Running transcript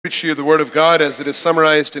preach to you the Word of God as it is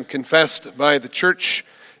summarized and confessed by the church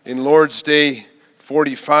in Lord's Day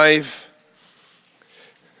 45.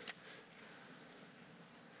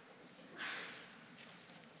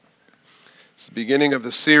 It's the beginning of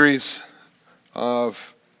the series on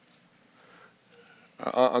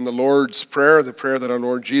the Lord's Prayer, the prayer that our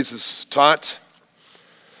Lord Jesus taught.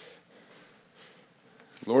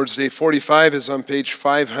 Lord's Day 45 is on page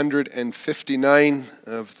 559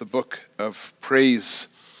 of the Book of Praise.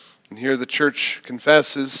 And here the church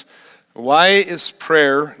confesses, why is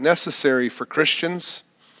prayer necessary for Christians?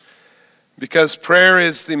 Because prayer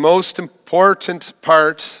is the most important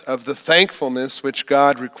part of the thankfulness which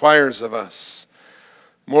God requires of us.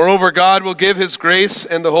 Moreover, God will give His grace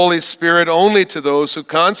and the Holy Spirit only to those who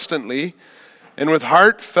constantly and with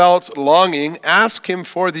heartfelt longing ask Him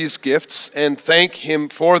for these gifts and thank Him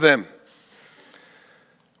for them.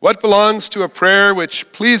 What belongs to a prayer which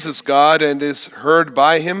pleases God and is heard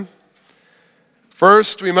by Him?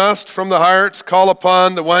 First, we must from the heart call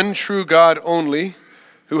upon the one true God only,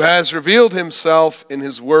 who has revealed Himself in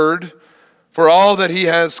His Word for all that He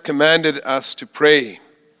has commanded us to pray.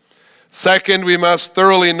 Second, we must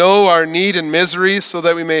thoroughly know our need and misery so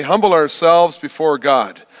that we may humble ourselves before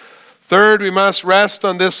God. Third, we must rest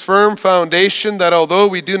on this firm foundation that although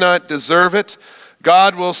we do not deserve it,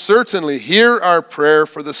 God will certainly hear our prayer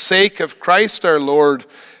for the sake of Christ our Lord,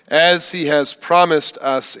 as He has promised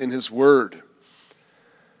us in His Word.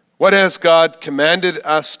 What has God commanded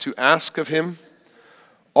us to ask of Him?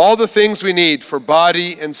 All the things we need for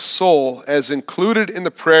body and soul as included in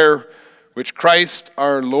the prayer which Christ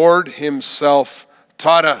our Lord Himself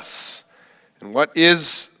taught us. And what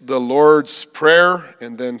is the Lord's Prayer?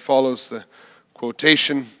 And then follows the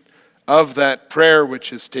quotation of that prayer,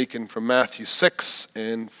 which is taken from Matthew 6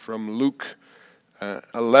 and from Luke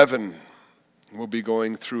 11. We'll be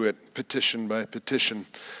going through it petition by petition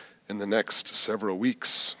in the next several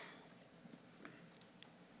weeks.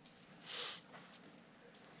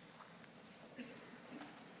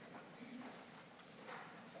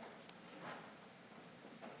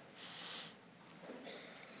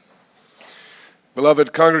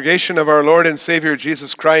 Beloved congregation of our Lord and Savior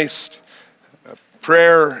Jesus Christ,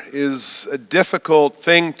 prayer is a difficult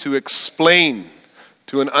thing to explain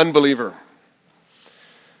to an unbeliever.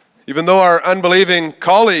 Even though our unbelieving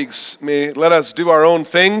colleagues may let us do our own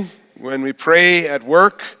thing when we pray at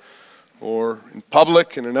work or in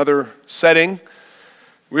public in another setting,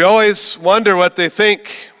 we always wonder what they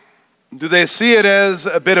think. Do they see it as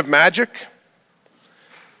a bit of magic,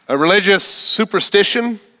 a religious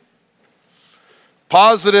superstition,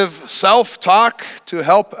 positive self-talk to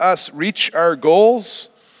help us reach our goals?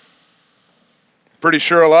 Pretty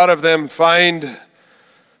sure a lot of them find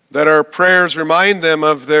that our prayers remind them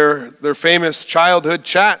of their famous childhood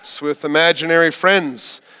chats with imaginary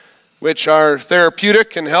friends, which are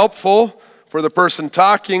therapeutic and helpful for the person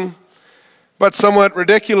talking, but somewhat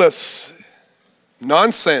ridiculous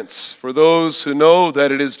nonsense for those who know that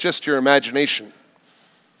it is just your imagination.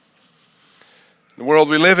 The world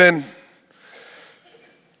we live in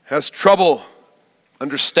has trouble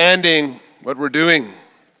understanding what we're doing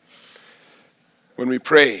when we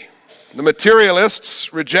pray. The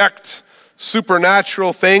materialists reject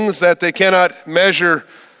supernatural things that they cannot measure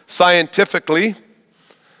scientifically.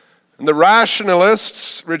 And the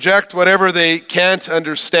rationalists reject whatever they can't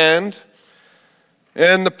understand.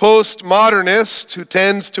 And the postmodernist, who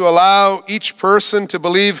tends to allow each person to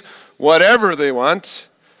believe whatever they want,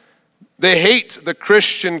 they hate the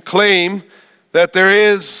Christian claim that there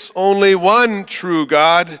is only one true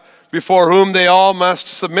God before whom they all must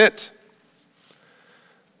submit.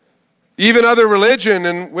 Even other religion,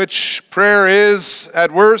 in which prayer is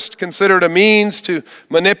at worst considered a means to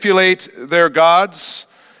manipulate their gods,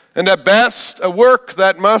 and at best a work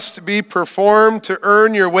that must be performed to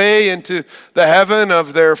earn your way into the heaven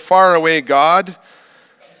of their faraway God,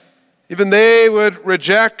 even they would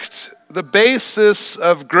reject the basis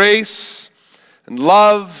of grace and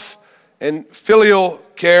love and filial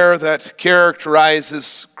care that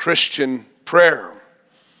characterizes Christian prayer.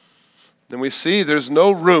 And we see there's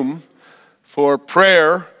no room for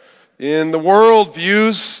prayer in the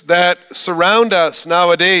worldviews that surround us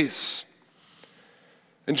nowadays.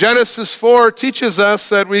 And Genesis 4 teaches us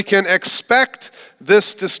that we can expect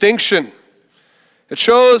this distinction. It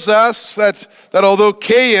shows us that although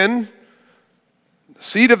Cain,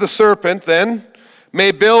 seed of the serpent then,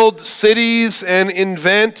 may build cities and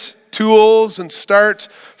invent tools and start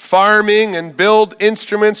farming and build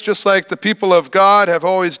instruments just like the people of God have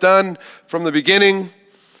always done from the beginning,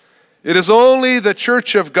 it is only the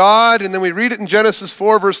church of God, and then we read it in Genesis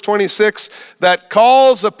 4 verse 26, that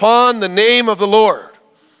calls upon the name of the Lord.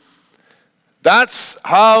 That's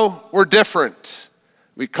how we're different.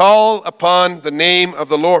 We call upon the name of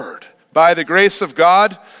the Lord. By the grace of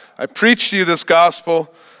God, I preach to you this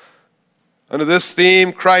gospel under this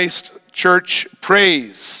theme, Christ Church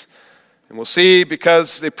Prays. And we'll see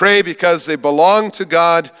because they pray because they belong to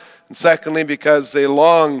God, and secondly, because they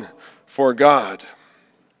long for God.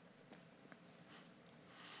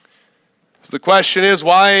 So the question is,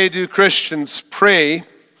 why do Christians pray?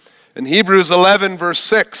 In Hebrews 11, verse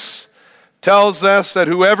 6, tells us that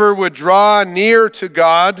whoever would draw near to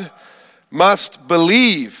God must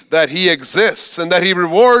believe that he exists and that he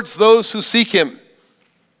rewards those who seek him.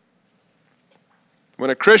 When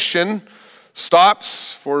a Christian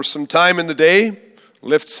stops for some time in the day,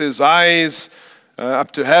 lifts his eyes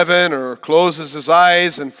up to heaven or closes his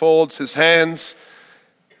eyes and folds his hands,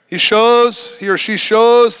 he or she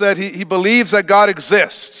shows that he believes that God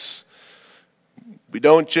exists. We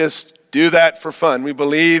don't just do that for fun. We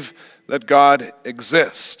believe that God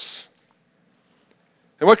exists.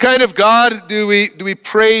 And what kind of God do we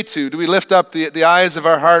pray to? Do we lift up the eyes of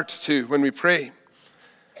our heart to when we pray?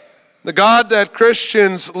 The God that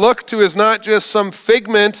Christians look to is not just some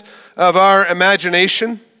figment of our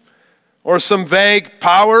imagination or some vague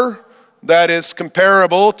power that is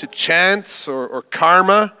comparable to chance or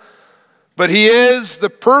karma, but he is the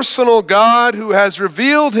personal God who has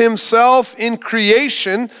revealed himself in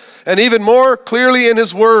creation and even more clearly in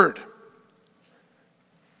his word.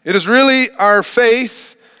 It is really our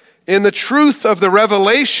faith in the truth of the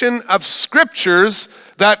revelation of scriptures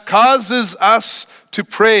that causes us to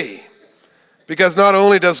pray. Because not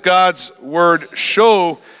only does God's word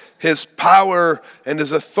show his power and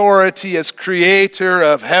his authority as creator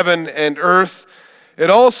of heaven and earth, it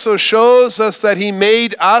also shows us that he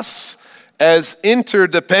made us as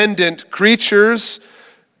interdependent creatures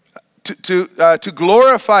to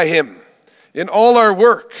glorify him in all our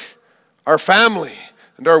work, our family,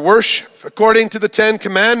 and our worship, according to the Ten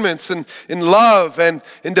Commandments, and in love and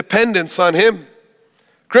in dependence on him.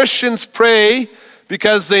 Christians pray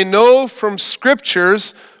because they know from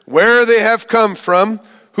scriptures where they have come from,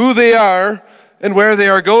 who they are, and where they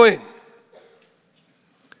are going.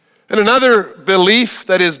 And another belief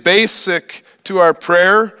that is basic to our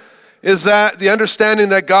prayer is that the understanding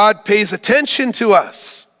that God pays attention to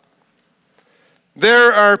us.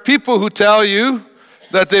 There are people who tell you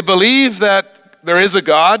that they believe that there is a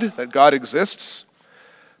God, that God exists,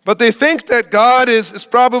 but they think that God is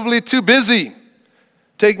probably too busy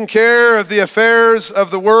taking care of the affairs of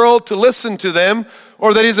the world to listen to them,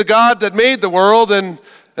 or that he's a God that made the world and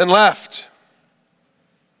left.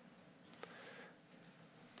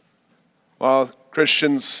 While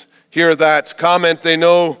Christians hear that comment, they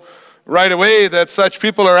know right away that such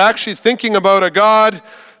people are actually thinking about a God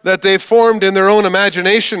that they formed in their own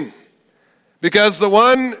imagination. Because the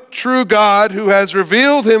one true God who has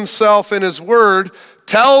revealed himself in his word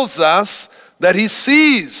tells us that he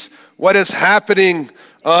sees what is happening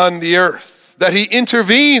on the earth, that he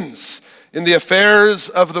intervenes in the affairs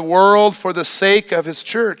of the world for the sake of his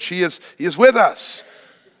church. He is with us.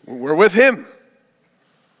 We're with him.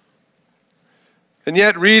 And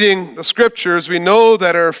yet, reading the scriptures, we know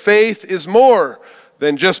that our faith is more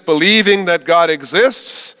than just believing that God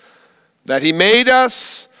exists, that he made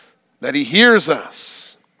us, that he hears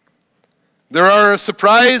us. There are a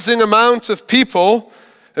surprising amount of people,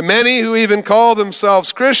 and many who even call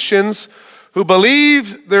themselves Christians, who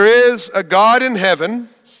believe there is a God in heaven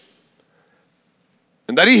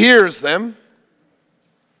and that he hears them,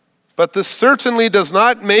 but this certainly does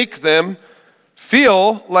not make them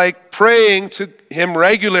feel like praying to him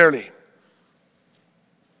regularly.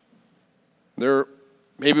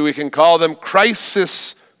 Maybe we can call them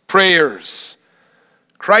crisis prayers.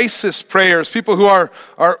 Crisis prayers, people who are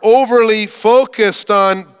overly focused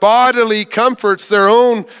on bodily comforts, their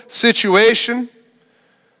own situation,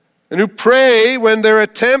 and who pray when their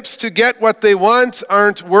attempts to get what they want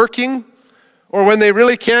aren't working, or when they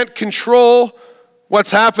really can't control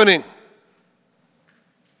what's happening.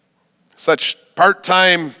 Such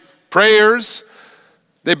part-time prayers,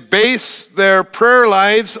 they base their prayer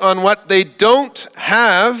lives on what they don't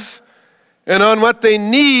have and on what they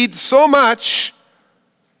need so much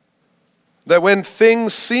that when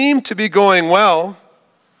things seem to be going well,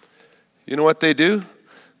 you know what they do?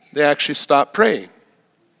 They actually stop praying.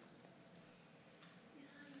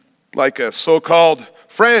 Like a so-called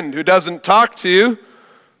friend who doesn't talk to you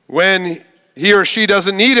when he or she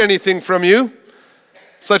doesn't need anything from you.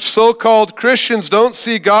 Such so-called Christians don't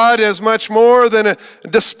see God as much more than a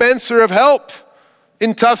dispenser of help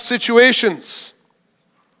in tough situations.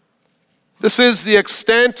 This is the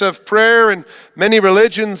extent of prayer in many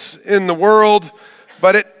religions in the world,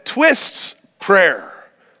 but it twists prayer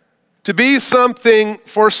to be something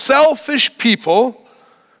for selfish people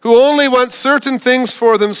who only want certain things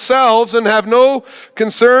for themselves and have no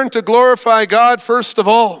concern to glorify God first of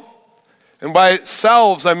all. And by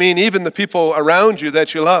selves, I mean even the people around you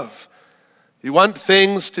that you love. You want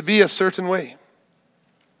things to be a certain way.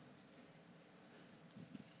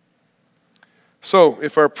 So,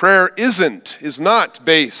 if our prayer is not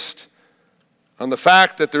based on the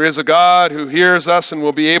fact that there is a God who hears us and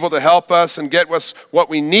will be able to help us and get us what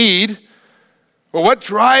we need, well, what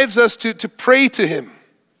drives us to pray to Him?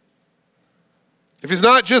 If He's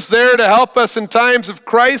not just there to help us in times of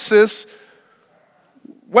crisis,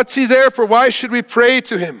 what's He there for? Why should we pray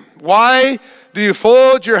to Him? Why do you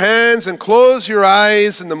fold your hands and close your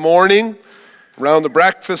eyes in the morning around the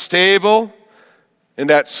breakfast table and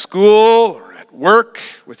at school or at work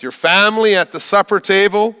with your family at the supper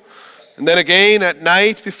table and then again at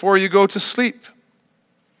night before you go to sleep?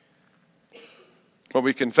 Well,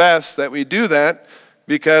 we confess that we do that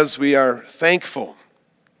because we are thankful.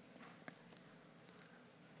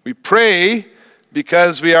 We pray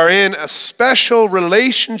because we are in a special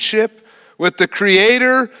relationship with the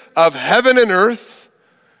Creator of heaven and earth,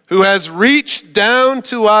 who has reached down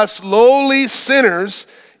to us lowly sinners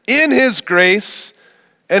in His grace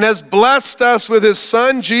and has blessed us with His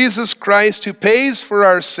Son, Jesus Christ, who pays for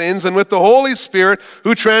our sins, and with the Holy Spirit,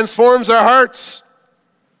 who transforms our hearts.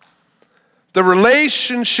 The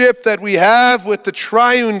relationship that we have with the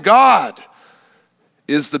triune God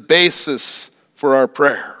is the basis for our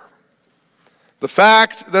prayer. The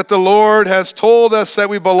fact that the Lord has told us that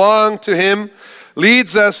we belong to Him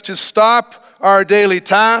leads us to stop our daily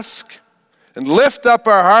task and lift up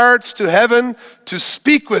our hearts to heaven to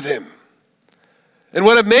speak with Him. And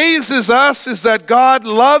what amazes us is that God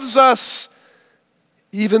loves us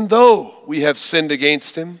even though we have sinned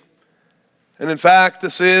against Him. And in fact,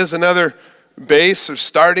 this is another base or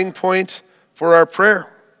starting point for our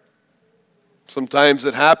prayer. Sometimes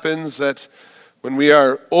it happens that when we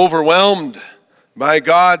are overwhelmed by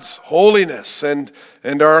God's holiness and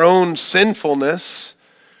our own sinfulness,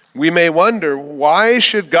 we may wonder, why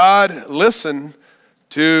should God listen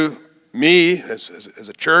to me as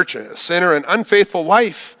a church, a sinner, an unfaithful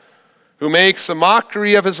wife who makes a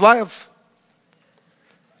mockery of His love?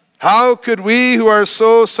 How could we who are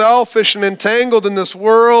so selfish and entangled in this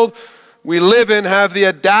world we live in have the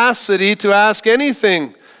audacity to ask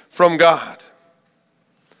anything from God?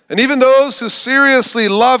 And even those who seriously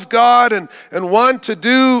love God and want to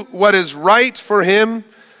do what is right for Him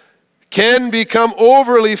can become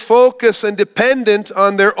overly focused and dependent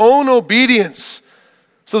on their own obedience,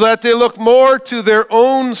 so that they look more to their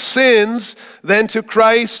own sins than to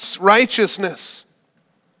Christ's righteousness.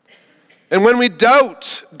 And when we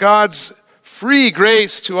doubt God's free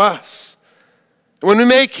grace to us, when we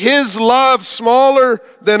make His love smaller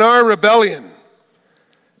than our rebellion,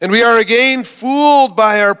 and we are again fooled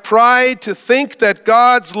by our pride to think that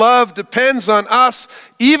God's love depends on us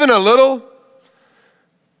even a little,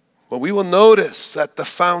 well, we will notice that the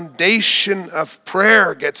foundation of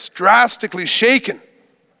prayer gets drastically shaken.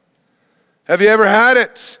 Have you ever had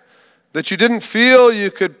it that you didn't feel you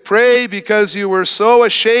could pray because you were so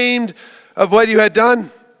ashamed of what you had done?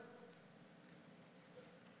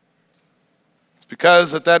 It's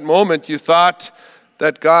because at that moment you thought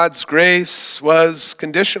that God's grace was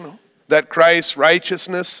conditional, that Christ's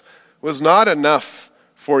righteousness was not enough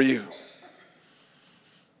for you.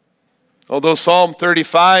 Although Psalm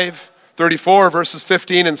 34, verses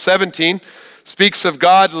 15 and 17 speaks of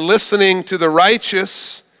God listening to the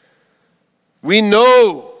righteous, we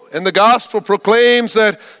know, and the gospel proclaims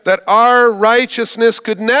that our righteousness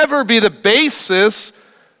could never be the basis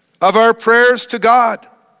of our prayers to God.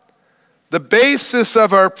 The basis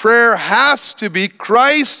of our prayer has to be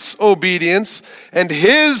Christ's obedience and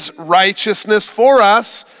His righteousness for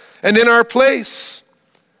us and in our place.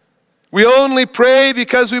 We only pray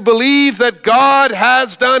because we believe that God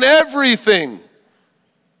has done everything.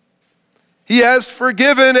 He has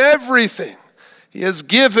forgiven everything. He has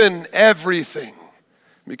given everything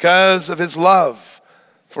because of His love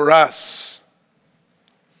for us.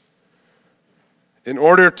 In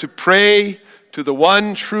order to pray to the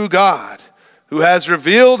one true God who has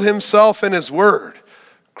revealed Himself in His Word,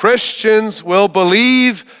 Christians will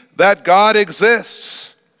believe that God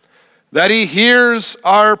exists, that He hears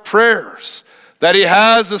our prayers, that He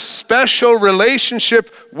has a special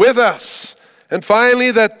relationship with us, and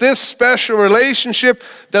finally, that this special relationship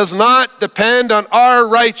does not depend on our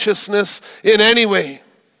righteousness in any way.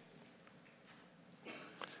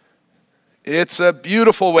 It's a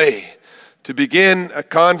beautiful way to begin a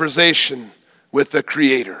conversation with the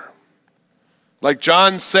Creator. Like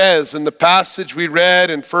John says in the passage we read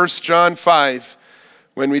in 1 John 5,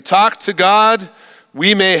 when we talk to God,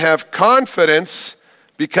 we may have confidence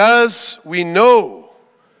because we know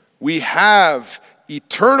we have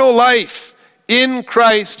eternal life in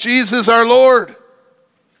Christ Jesus our Lord.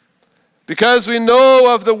 Because we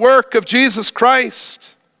know of the work of Jesus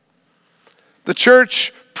Christ. The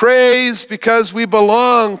church prays because we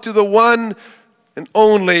belong to the one and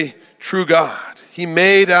only true God. He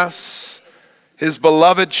made us his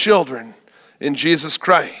beloved children in Jesus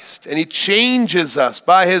Christ. And he changes us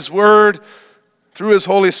by his word through his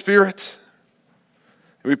Holy Spirit.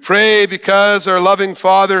 We pray because our loving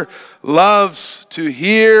Father loves to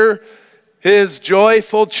hear his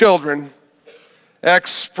joyful children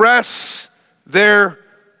express their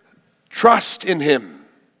trust in him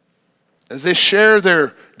as they share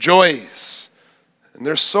their joys and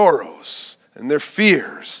their sorrows and their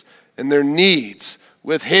fears and their needs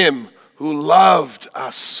with him who loved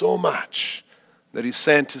us so much that he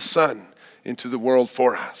sent his Son into the world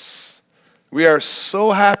for us. We are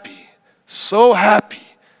so happy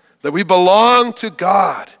that we belong to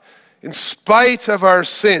God in spite of our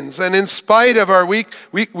sins and in spite of our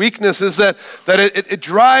weaknesses, that it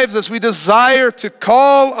drives us. We desire to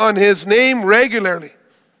call on his name regularly.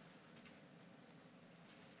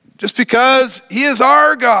 Just because he is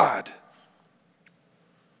our God.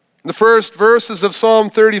 The first verses of Psalm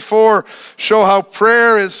 34 show how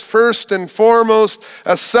prayer is first and foremost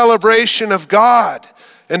a celebration of God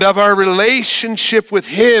and of our relationship with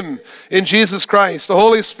him in Jesus Christ. The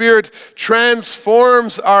Holy Spirit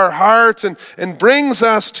transforms our heart and brings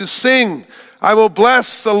us to sing, I will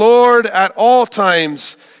bless the Lord at all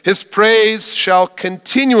times. His praise shall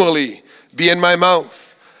continually be in my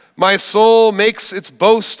mouth. My soul makes its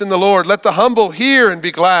boast in the Lord. Let the humble hear and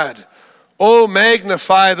be glad. Oh,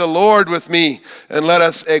 magnify the Lord with me, and let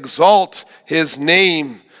us exalt his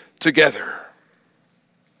name together.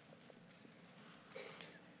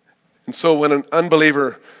 And so when an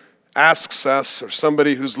unbeliever asks us, or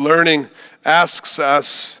somebody who's learning asks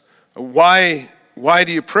us, why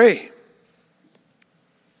do you pray?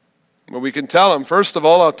 Well, we can tell them, first of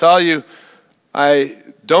all, I'll tell you, I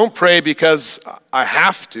don't pray because I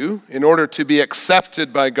have to in order to be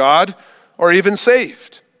accepted by God or even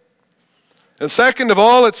saved. And second of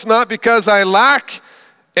all, it's not because I lack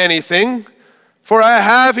anything, for I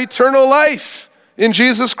have eternal life in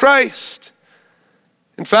Jesus Christ.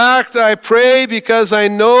 In fact, I pray because I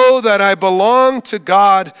know that I belong to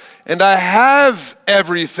God and I have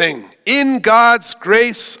everything in God's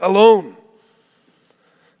grace alone.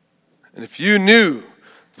 And if you knew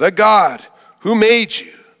the God who made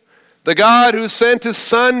you, the God who sent his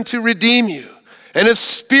Son to redeem you, and his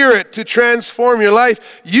Spirit to transform your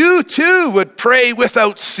life, you too would pray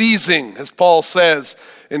without ceasing, as Paul says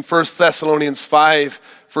in 1 Thessalonians 5,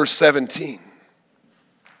 verse 17.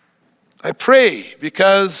 I pray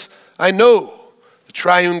because I know the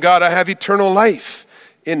triune God. I have eternal life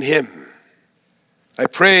in him. I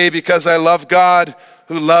pray because I love God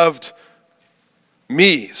who loved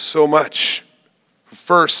me so much, who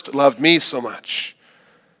first loved me so much,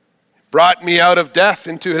 brought me out of death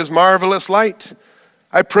into his marvelous light.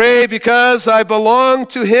 I pray because I belong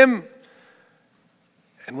to him.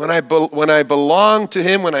 And when I belong to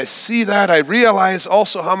him, when I see that, I realize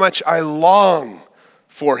also how much I long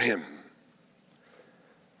for him.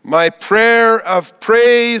 My prayer of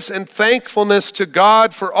praise and thankfulness to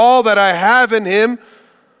God for all that I have in him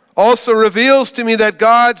also reveals to me that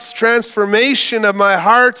God's transformation of my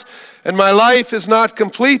heart and my life is not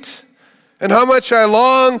complete, and how much I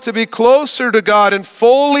long to be closer to God and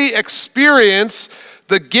fully experience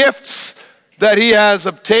the gifts that he has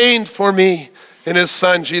obtained for me in his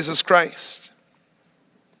Son, Jesus Christ.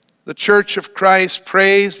 The Church of Christ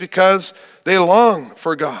prays because they long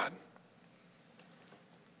for God.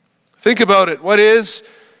 Think about it. What is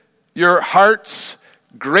your heart's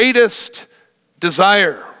greatest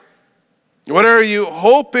desire? What are you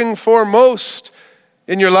hoping for most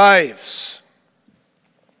in your lives?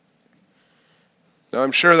 Now,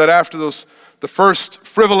 I'm sure that after the first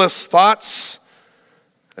frivolous thoughts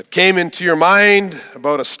that came into your mind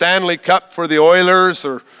about a Stanley Cup for the Oilers,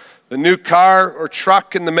 or the new car or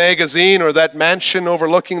truck in the magazine, or that mansion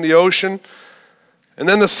overlooking the ocean, and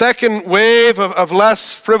then the second wave of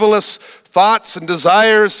less frivolous thoughts and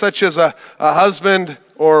desires, such as a husband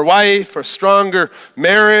or wife, or stronger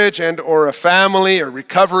marriage, and or a family, or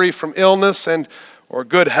recovery from illness, and or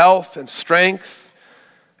good health and strength.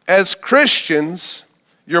 As Christians,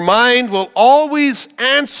 your mind will always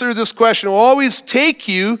answer this question, will always take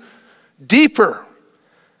you deeper.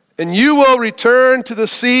 And you will return to the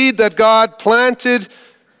seed that God planted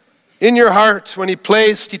in your heart when he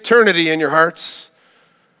placed eternity in your hearts.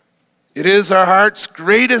 It is our heart's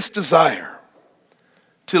greatest desire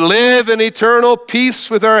to live in eternal peace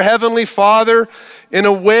with our Heavenly Father in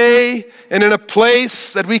a way and in a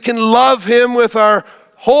place that we can love him with our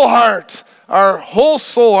whole heart, our whole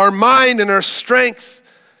soul, our mind, and our strength,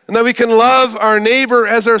 and that we can love our neighbor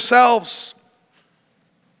as ourselves.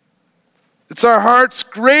 It's our heart's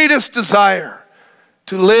greatest desire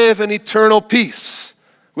to live in eternal peace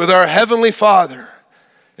with our Heavenly Father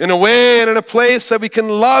in a way and in a place that we can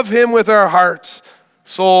love him with our heart,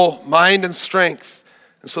 soul, mind, and strength,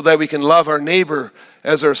 and so that we can love our neighbor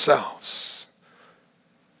as ourselves.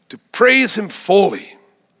 To praise him fully.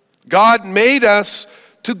 God made us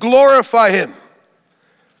to glorify him.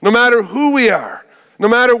 No matter who we are, no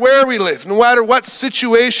matter where we live, no matter what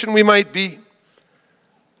situation we might be.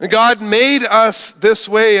 And God made us this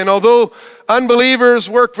way, and although unbelievers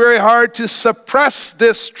work very hard to suppress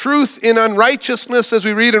this truth in unrighteousness, as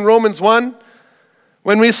we read in Romans 1,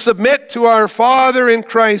 when we submit to our Father in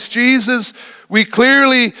Christ Jesus, we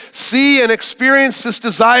clearly see and experience this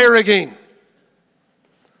desire again.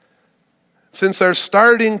 Since our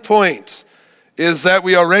starting point is that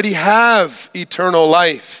we already have eternal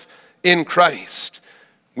life in Christ,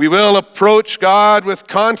 we will approach God with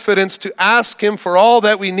confidence to ask him for all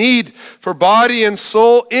that we need for body and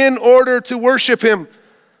soul in order to worship him.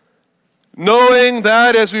 Knowing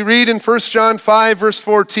that, as we read in 1 John 5, verse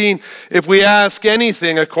 14, if we ask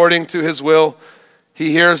anything according to his will,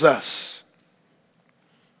 he hears us.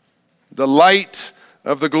 The light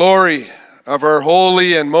of the glory of our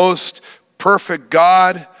holy and most perfect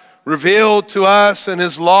God revealed to us in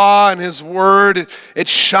his law and his word, it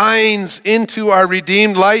shines into our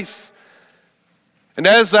redeemed life. And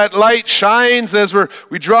as that light shines, as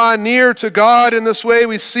we draw near to God in this way,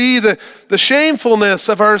 we see the shamefulness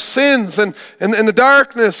of our sins and the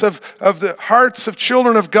darkness of the hearts of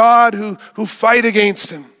children of God who fight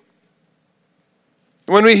against him.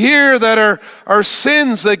 When we hear that our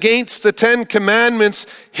sins against the Ten Commandments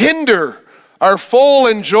hinder our full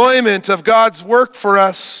enjoyment of God's work for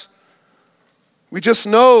us, we just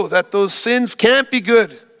know that those sins can't be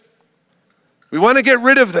good. We want to get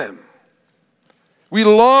rid of them. We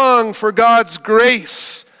long for God's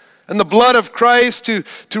grace and the blood of Christ to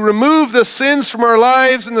remove the sins from our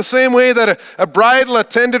lives in the same way that a bridal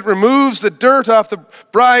attendant removes the dirt off the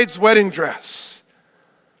bride's wedding dress.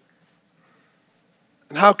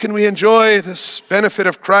 And how can we enjoy this benefit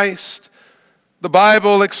of Christ? The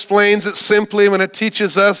Bible explains it simply when it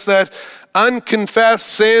teaches us that unconfessed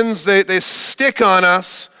sins, they stick on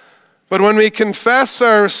us. But when we confess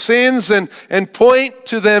our sins and point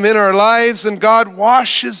to them in our lives, and God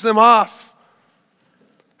washes them off.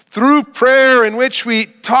 Through prayer in which we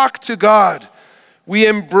talk to God, we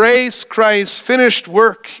embrace Christ's finished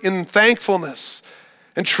work in thankfulness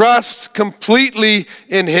and trust completely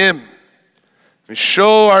in him. We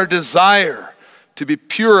show our desire to be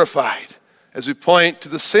purified as we point to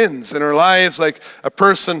the sins in our lives, like a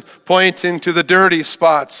person pointing to the dirty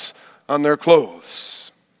spots on their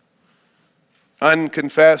clothes.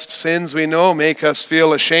 Unconfessed sins, we know, make us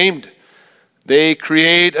feel ashamed. They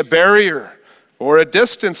create a barrier or a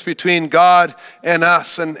distance between God and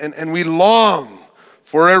us, and we long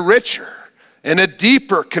for a richer and a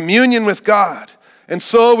deeper communion with God. And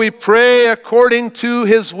so we pray according to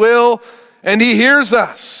his will, and he hears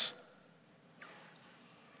us.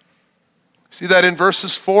 See that in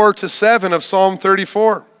verses 4 to 7 of Psalm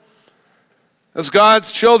 34. As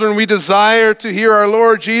God's children, we desire to hear our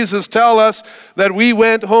Lord Jesus tell us that we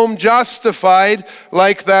went home justified,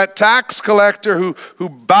 like that tax collector who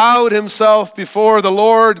bowed himself before the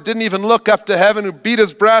Lord, didn't even look up to heaven, who beat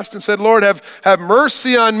his breast and said, Lord, have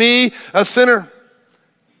mercy on me, a sinner.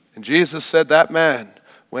 And Jesus said that man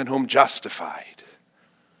went home justified.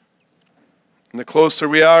 And the closer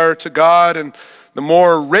we are to God, and the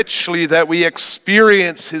more richly that we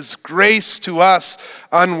experience his grace to us,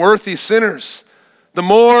 unworthy sinners, the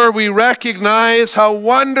more we recognize how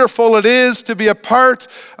wonderful it is to be a part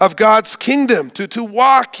of God's kingdom, to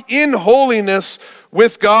walk in holiness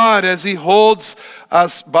with God as he holds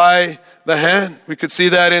us by the hand. We could see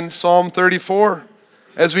that in Psalm 34.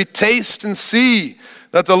 As we taste and see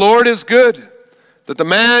that the Lord is good, that the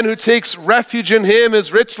man who takes refuge in him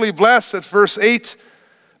is richly blessed, that's verse 8.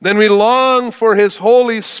 Then we long for his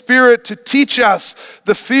Holy Spirit to teach us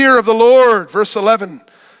the fear of the Lord, verse 11,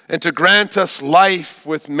 and to grant us life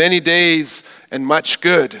with many days and much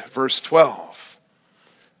good, verse 12.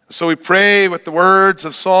 So we pray with the words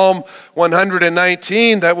of Psalm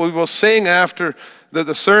 119 that we will sing after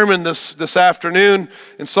the sermon this afternoon.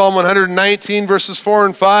 In Psalm 119, verses 4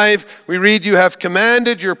 and 5, we read, "You have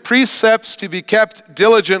commanded your precepts to be kept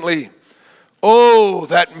diligently. Oh,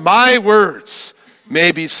 that my words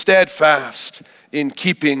may be steadfast in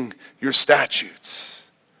keeping your statutes."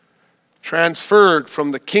 Transferred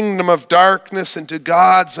from the kingdom of darkness into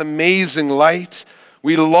God's amazing light,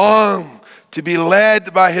 we long to be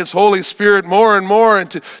led by his Holy Spirit more and more,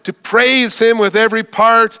 and to praise him with every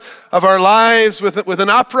part of our lives with an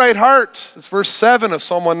upright heart. That's verse 7 of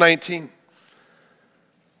Psalm 119.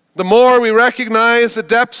 The more we recognize the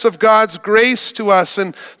depths of God's grace to us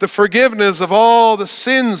and the forgiveness of all the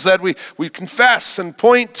sins that we confess and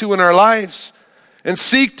point to in our lives, and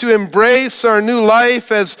seek to embrace our new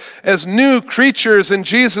life as new creatures in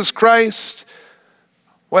Jesus Christ,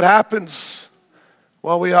 what happens?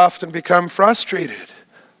 Well, we often become frustrated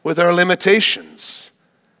with our limitations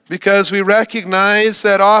because we recognize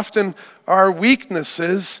that often our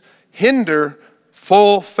weaknesses hinder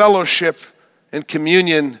full fellowship and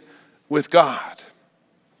communion with God.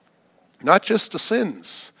 Not just the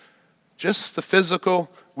sins, just the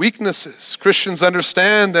physical weaknesses. Christians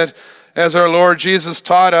understand that, as our Lord Jesus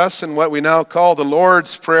taught us in what we now call the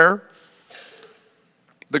Lord's Prayer,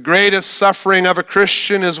 the greatest suffering of a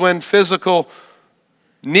Christian is when physical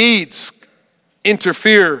needs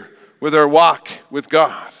interfere with our walk with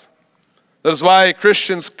God. That is why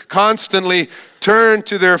Christians constantly turn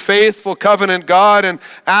to their faithful covenant God and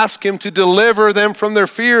ask him to deliver them from their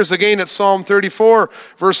fears. Again, at Psalm 34,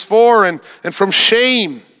 verse 4, and from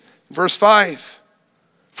shame, verse 5.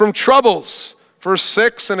 From troubles, verse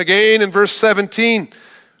 6, and again in verse 17.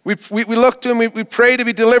 We look to him, we pray to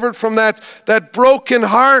be delivered from that broken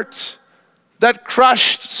heart, that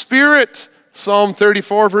crushed spirit. Psalm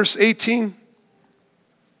 34, verse 18.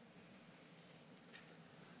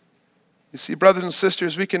 You see, brothers and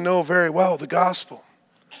sisters, we can know very well the gospel.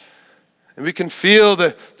 And we can feel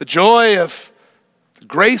the joy of the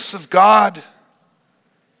grace of God.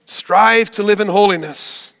 Strive to live in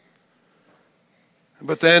holiness.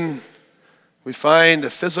 But then we find a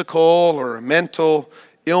physical or a mental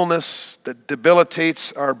illness that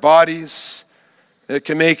debilitates our bodies. It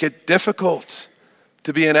can make it difficult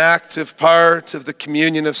to be an active part of the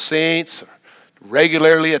communion of saints, or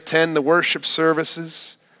regularly attend the worship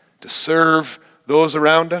services, to serve those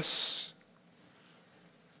around us.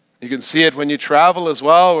 You can see it when you travel as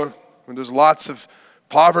well, when there's lots of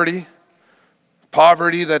poverty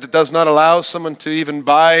that does not allow someone to even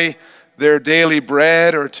buy their daily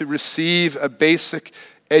bread or to receive a basic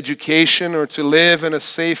education or to live in a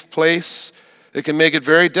safe place. It can make it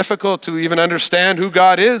very difficult to even understand who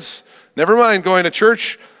God is. Never mind going to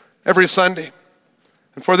church every Sunday.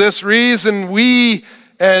 And for this reason, we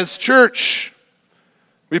as church,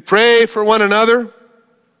 we pray for one another,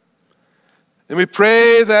 and we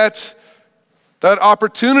pray that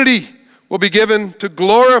opportunity will be given to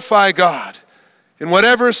glorify God in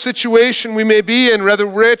whatever situation we may be in, whether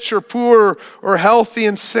rich or poor or healthy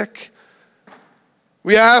and sick.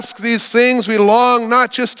 We ask these things. We long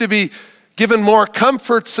not just to be given more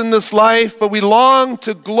comforts in this life, but we long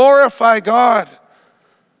to glorify God.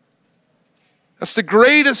 That's the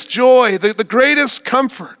greatest joy, the greatest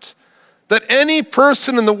comfort that any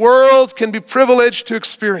person in the world can be privileged to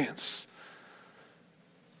experience.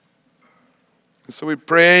 And so we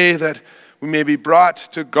pray that we may be brought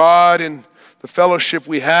to God in the fellowship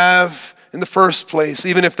we have in the first place,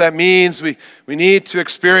 even if that means we need to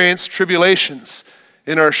experience tribulations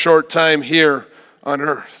in our short time here on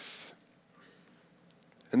earth.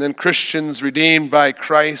 And then Christians redeemed by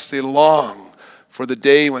Christ, they long for the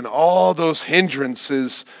day when all those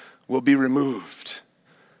hindrances will be removed.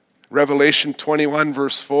 Revelation 21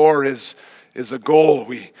 verse 4 is a goal.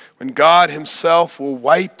 When God himself will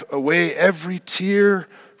wipe away every tear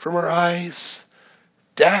from our eyes,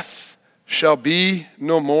 death shall be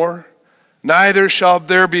no more. Neither shall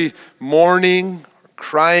there be mourning, or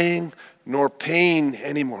crying, nor pain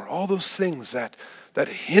anymore. All those things that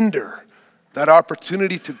hinder that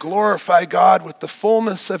opportunity to glorify God with the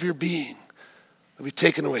fullness of your being will be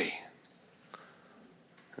taken away.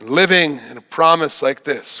 And living in a promise like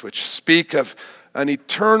this, which speak of an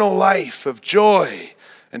eternal life of joy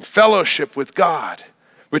and fellowship with God,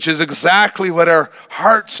 which is exactly what our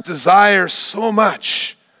hearts desire so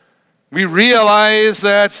much. We realize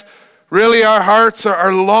that really our hearts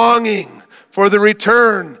are longing for the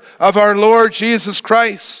return of our Lord Jesus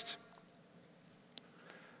Christ.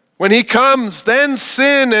 When he comes, then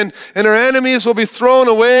sin and our enemies will be thrown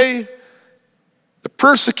away. The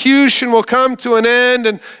persecution will come to an end,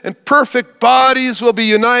 and perfect bodies will be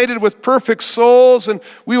united with perfect souls, and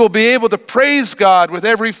we will be able to praise God with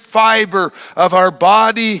every fiber of our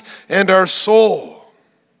body and our soul.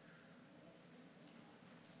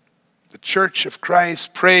 The Church of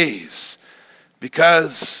Christ prays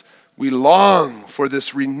because we long for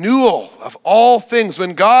this renewal of all things,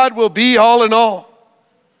 when God will be all in all.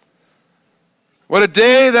 What a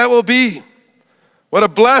day that will be. What a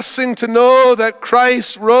blessing to know that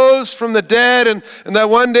Christ rose from the dead, and that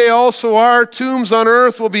one day also our tombs on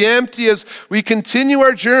earth will be empty as we continue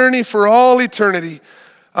our journey for all eternity,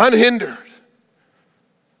 unhindered,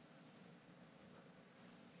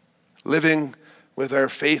 living with our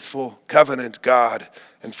faithful covenant God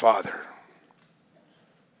and Father.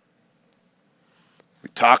 We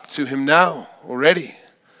talk to him now already.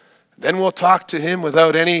 Then we'll talk to him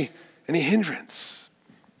without any hindrance.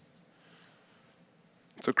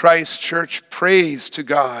 So Christ Church prays to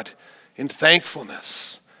God in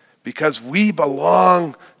thankfulness because we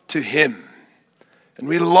belong to him. And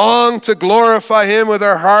we long to glorify him with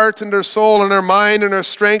our heart and our soul and our mind and our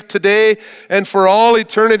strength today and for all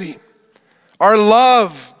eternity. Our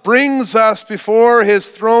love brings us before his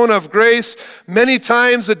throne of grace many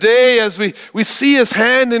times a day as we see his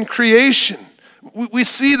hand in creation. We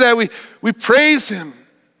see that we praise him.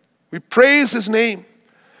 We praise his name.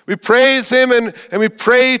 We praise him and we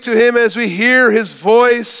pray to him as we hear his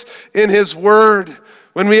voice in his word,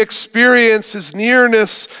 when we experience his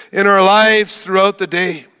nearness in our lives throughout the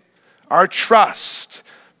day. Our trust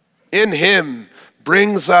in him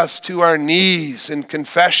brings us to our knees in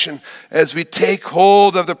confession as we take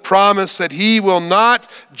hold of the promise that he will not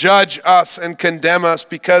judge us and condemn us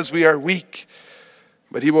because we are weak,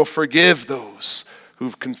 but he will forgive those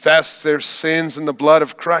who've confessed their sins in the blood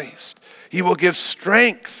of Christ. He will give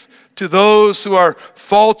strength to those who are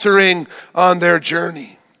faltering on their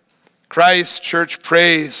journey. Christ Church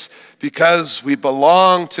prays because we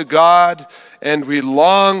belong to God and we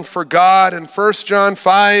long for God. And 1 John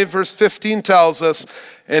 5 verse 15 tells us,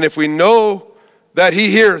 and if we know that he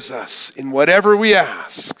hears us in whatever we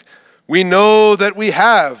ask, we know that we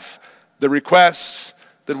have the requests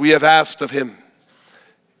that we have asked of him.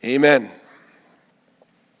 Amen.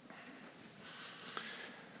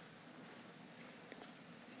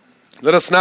 Let us now